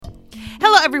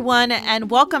everyone, and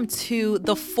welcome to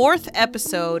the fourth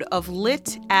episode of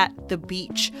Lit at the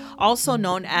Beach, also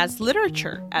known as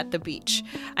Literature at the Beach.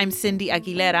 I'm Cindy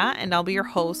Aguilera, and I'll be your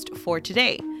host for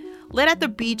today. Lit at the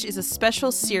Beach is a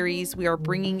special series we are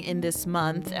bringing in this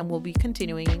month, and we'll be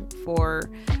continuing for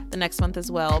the next month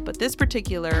as well. But this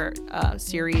particular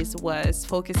series was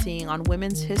focusing on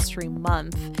Women's History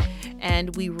Month,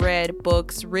 and we read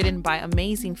books written by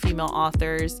amazing female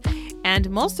authors,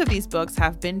 and most of these books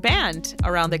have been banned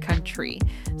around the country.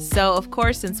 So, of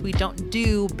course, since we don't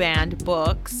do banned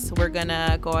books, we're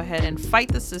gonna go ahead and fight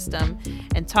the system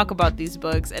and talk about these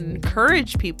books and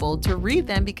encourage people to read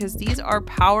them because these are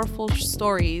powerful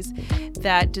stories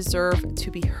that deserve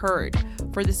to be heard.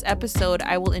 For this episode,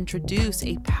 I will introduce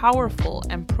a powerful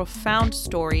and profound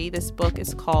story. This book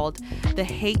is called The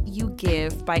Hate U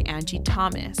Give by Angie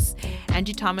Thomas.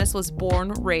 Angie Thomas was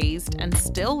born, raised, and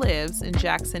still lives in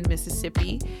Jackson,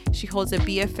 Mississippi. She holds a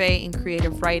BFA in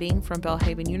creative writing from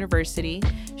Belhaven University.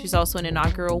 She's also an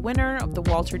inaugural winner of the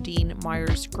Walter Dean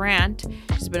Myers Grant.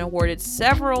 She's been awarded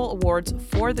several awards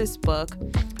for this book.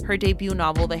 Her debut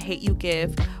novel, The Hate U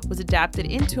Give, was adapted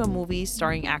into a movie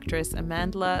starring actress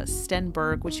Amandla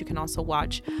Stenberg, which you can also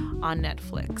watch on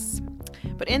Netflix.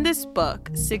 But in this book,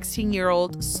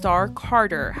 16-year-old Star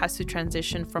Carter has to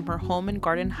transition from her home in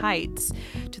Garden Heights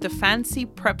to the fancy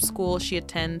prep school she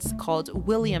attends called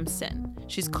Williamson.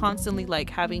 She's constantly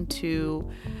having to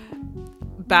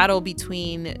battle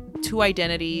between two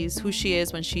identities, who she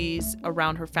is when she's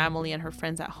around her family and her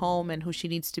friends at home, and who she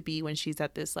needs to be when she's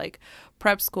at this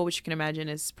prep school, which you can imagine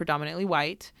is predominantly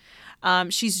white.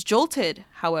 She's jolted,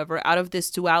 however, out of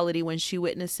this duality when she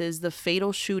witnesses the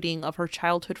fatal shooting of her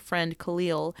childhood friend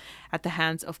Khalil at the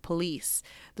hands of police.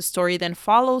 The story then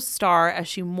follows Star as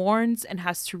she mourns and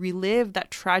has to relive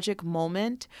that tragic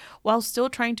moment while still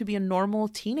trying to be a normal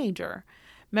teenager.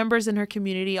 Members in her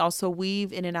community also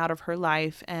weave in and out of her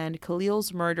life, and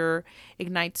Khalil's murder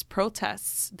ignites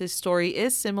protests. This story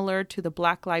is similar to the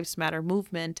Black Lives Matter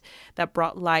movement that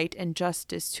brought light and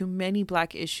justice to many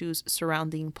Black issues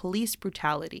surrounding police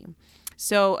brutality.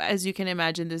 So, as you can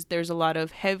imagine, there's a lot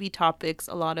of heavy topics,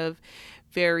 a lot of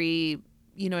very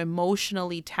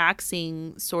emotionally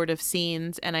taxing sort of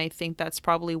scenes, and I think that's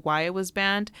probably why it was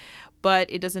banned,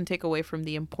 but it doesn't take away from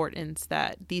the importance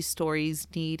that these stories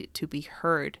need to be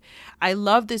heard. I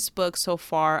love this book so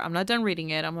far. I'm not done reading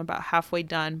it. I'm about halfway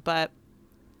done, but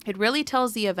it really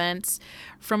tells the events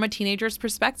from a teenager's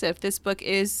perspective. This book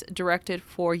is directed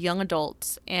for young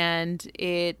adults, and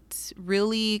it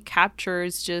really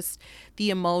captures just the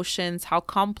emotions, how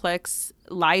complex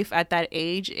life at that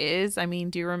age is. I mean,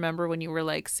 do you remember when you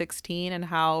were 16 and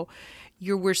how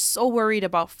you were so worried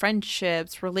about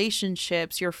friendships,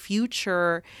 relationships, your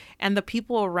future, and the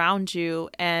people around you,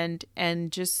 and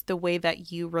just the way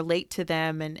that you relate to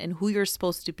them and who you're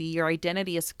supposed to be. Your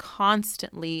identity is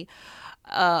constantly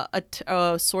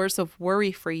a source of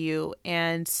worry for you.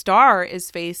 And Star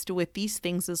is faced with these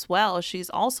things as well. She's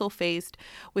also faced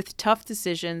with tough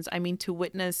decisions. I mean, to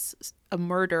witness a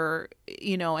murder,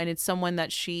 and it's someone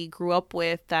that she grew up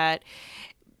with that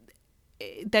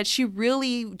she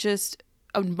really just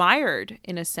admired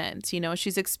in a sense.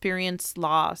 She's experienced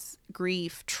loss,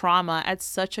 grief, trauma at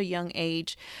such a young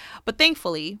age, but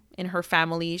thankfully in her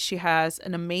family she has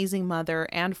an amazing mother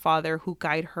and father who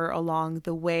guide her along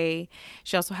the way.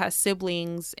 She also has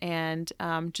siblings and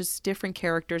just different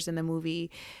characters in the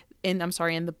in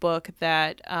the book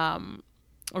that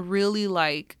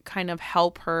really kind of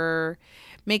help her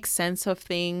make sense of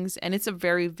things. And it's a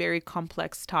very, very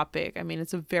complex topic. I mean,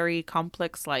 it's a very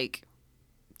complex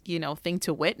thing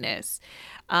to witness,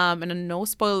 and no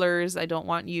spoilers. I don't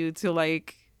want you to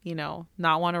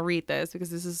not want to read this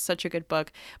because this is such a good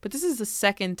book, but this is the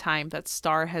second time that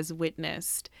Star has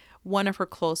witnessed one of her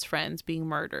close friends being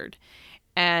murdered,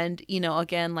 and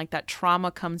again, that trauma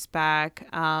comes back,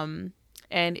 and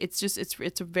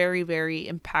it's a very, very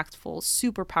impactful,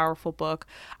 super powerful book.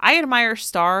 I admire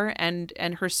Star and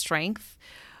her strength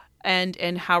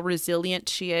and how resilient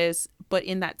she is, but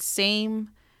in that same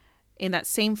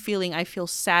feeling, I feel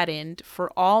saddened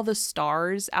for all the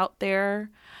stars out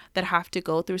there that have to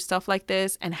go through stuff like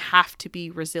this and have to be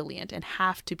resilient and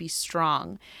have to be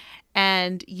strong.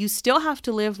 And you still have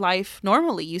to live life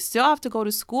normally. You still have to go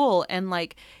to school and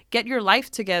get your life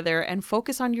together and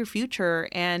focus on your future.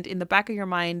 And in the back of your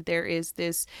mind, there is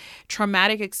this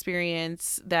traumatic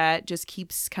experience that just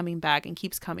keeps coming back and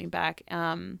keeps coming back.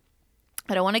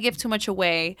 I don't want to give too much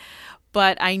away,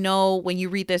 but I know when you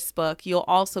read this book, you'll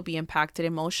also be impacted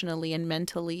emotionally and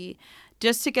mentally,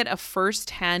 just to get a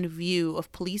firsthand view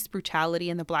of police brutality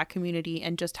in the Black community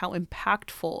and just how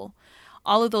impactful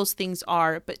all of those things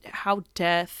are, but how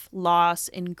death, loss,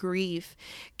 and grief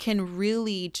can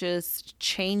really just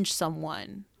change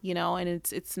someone, and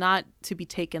it's not to be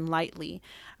taken lightly.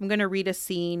 I'm going to read a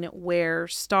scene where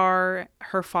Star,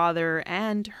 her father,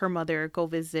 and her mother go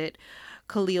visit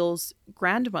Khalil's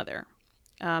grandmother.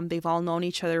 They've all known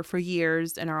each other for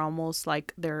years and are almost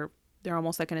like they're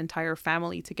almost like an entire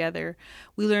family together.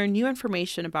 We learn new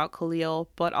information about Khalil,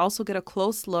 but also get a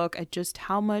close look at just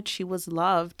how much he was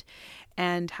loved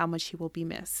and how much he will be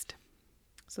missed.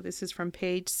 So this is from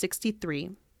page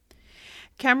 63.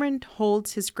 Cameron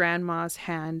holds his grandma's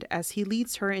hand as he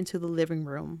leads her into the living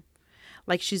room,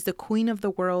 like she's the queen of the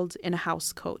world in a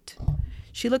housecoat.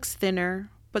 She looks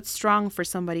thinner, but strong for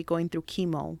somebody going through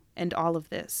chemo and all of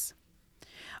this.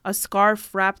 A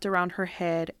scarf wrapped around her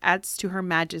head adds to her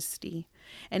majesty,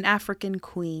 an African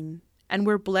queen, and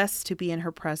we're blessed to be in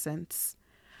her presence.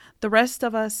 The rest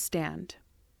of us stand.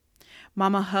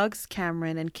 Mama hugs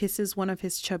Cameron and kisses one of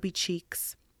his chubby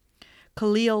cheeks.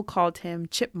 Khalil called him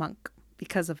Chipmunk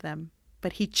because of them,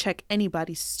 but he'd check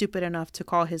anybody stupid enough to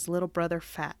call his little brother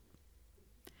fat.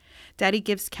 Daddy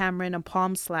gives Cameron a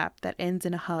palm slap that ends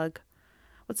in a hug.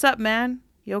 "What's up, man?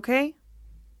 You okay?"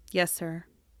 "Yes, sir."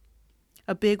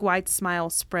 A big wide smile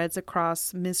spreads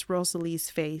across Miss Rosalie's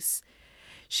face.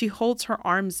 She holds her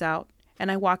arms out,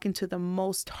 and I walk into the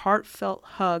most heartfelt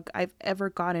hug I've ever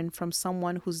gotten from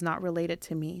someone who's not related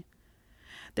to me.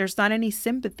 There's not any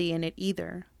sympathy in it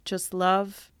either, just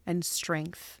love and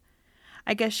strength.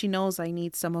 I guess she knows I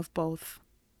need some of both.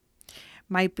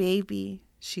 "My baby,"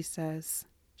 she says.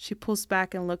 She pulls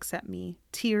back and looks at me,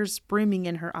 tears brimming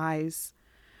in her eyes.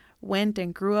 "Went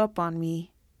and grew up on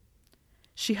me."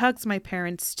 She hugs my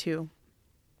parents too.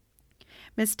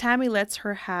 Miss Tammy lets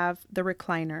her have the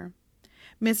recliner.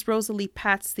 Miss Rosalie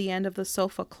pats the end of the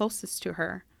sofa closest to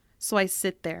her, so I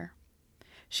sit there.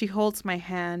 She holds my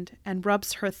hand and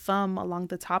rubs her thumb along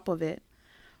the top of it.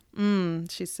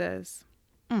 She says.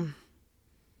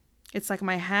 It's like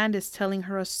my hand is telling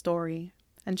her a story,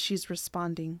 and she's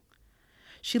responding.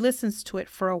 She listens to it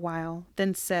for a while,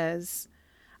 then says,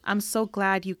 "I'm so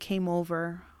glad you came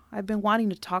over. I've been wanting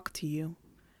to talk to you."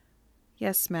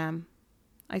 "Yes, ma'am."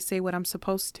 I say what I'm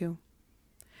supposed to.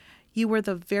 "You were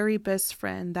the very best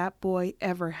friend that boy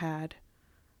ever had."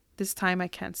 This time I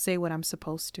can't say what I'm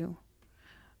supposed to.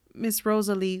 "Miss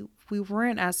Rosalie, we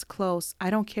weren't as close. I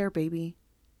don't care, baby,"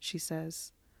 she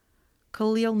says.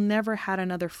 "Khalil never had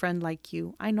another friend like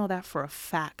you. I know that for a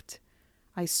fact."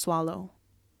 I swallow.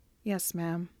 "Yes,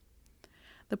 ma'am."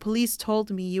 "The police told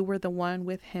me you were the one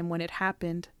with him when it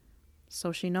happened."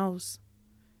 So she knows.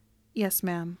 "Yes,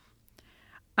 ma'am."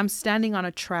 I'm standing on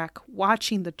a track,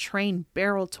 watching the train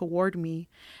barrel toward me,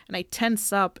 and I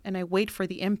tense up and I wait for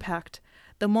the impact,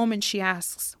 the moment she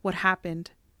asks what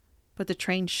happened. But the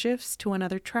train shifts to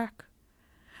another track.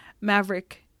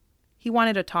 "Maverick, he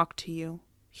wanted to talk to you.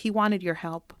 He wanted your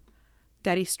help."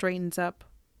 Daddy straightens up.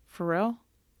 "For real?"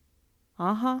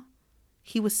 "Uh-huh.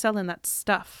 He was selling that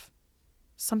stuff."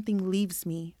 Something leaves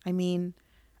me. I mean,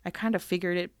 I kind of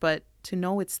figured it, but to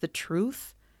know it's the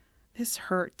truth? This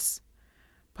hurts.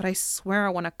 But I swear I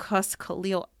want to cuss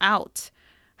Khalil out.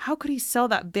 How could he sell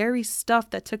that very stuff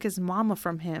that took his mama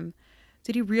from him?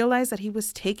 Did he realize that he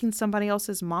was taking somebody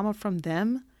else's mama from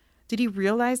them? Did he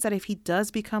realize that if he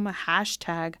does become a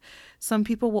hashtag, some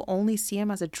people will only see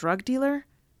him as a drug dealer?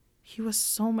 He was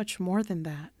so much more than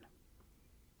that.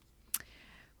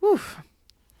 Whew.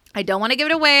 I don't want to give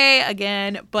it away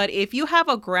again, but if you have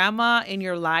a grandma in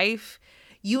your life,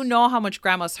 you know how much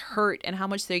grandmas hurt and how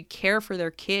much they care for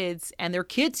their kids and their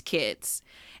kids' kids.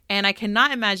 And I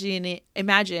cannot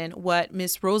imagine what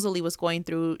Miss Rosalie was going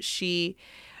through. She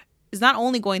is not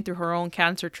only going through her own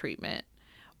cancer treatment,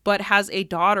 but has a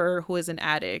daughter who is an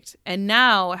addict and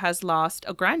now has lost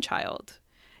a grandchild.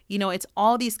 It's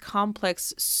all these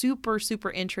complex, super, super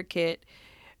intricate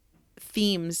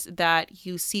themes that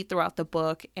you see throughout the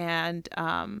book. And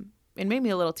it made me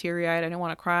a little teary-eyed. I didn't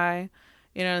want to cry.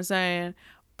 You know what I'm saying?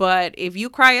 But if you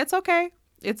cry, it's okay.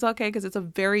 It's okay because it's a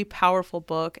very powerful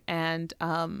book. And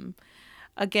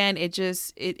again,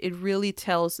 it really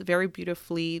tells very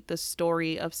beautifully the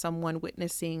story of someone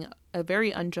witnessing a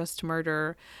very unjust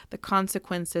murder, the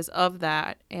consequences of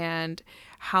that, and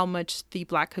how much the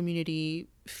Black community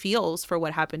feels for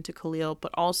what happened to Khalil,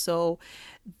 but also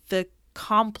the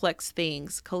complex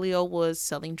things. Khalil was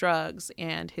selling drugs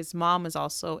and his mom is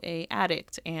also an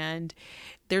addict, and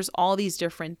there's all these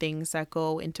different things that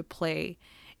go into play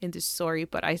in this story,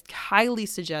 but I highly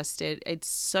suggest it. It's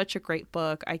such a great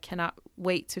book. I cannot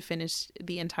wait to finish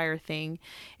the entire thing.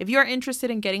 If you are interested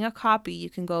in getting a copy,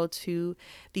 you can go to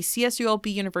the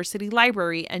CSULB University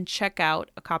Library and check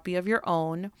out a copy of your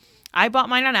own. I bought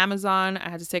mine on Amazon. I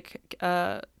had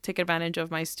to take advantage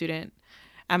of my student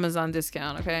Amazon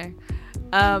discount, okay?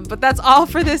 But that's all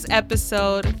for this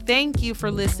episode. Thank you for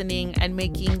listening and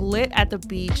making Lit at the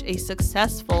Beach a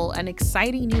successful and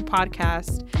exciting new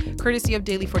podcast, courtesy of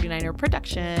Daily 49er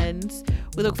Productions.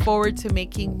 We look forward to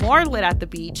making more Lit at the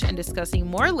Beach and discussing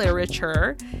more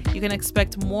literature. You can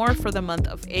expect more for the month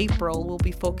of April. We'll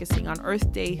be focusing on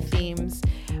Earth Day themes,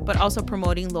 but also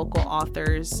promoting local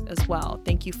authors as well.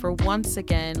 Thank you for once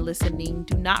again listening.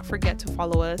 Do not forget to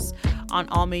follow us on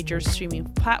all major streaming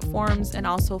platforms and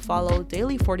also follow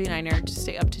Daily 49er to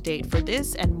stay up to date for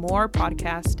this and more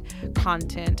podcast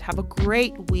content. Have a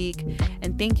great week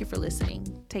and thank you for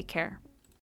listening. Take care.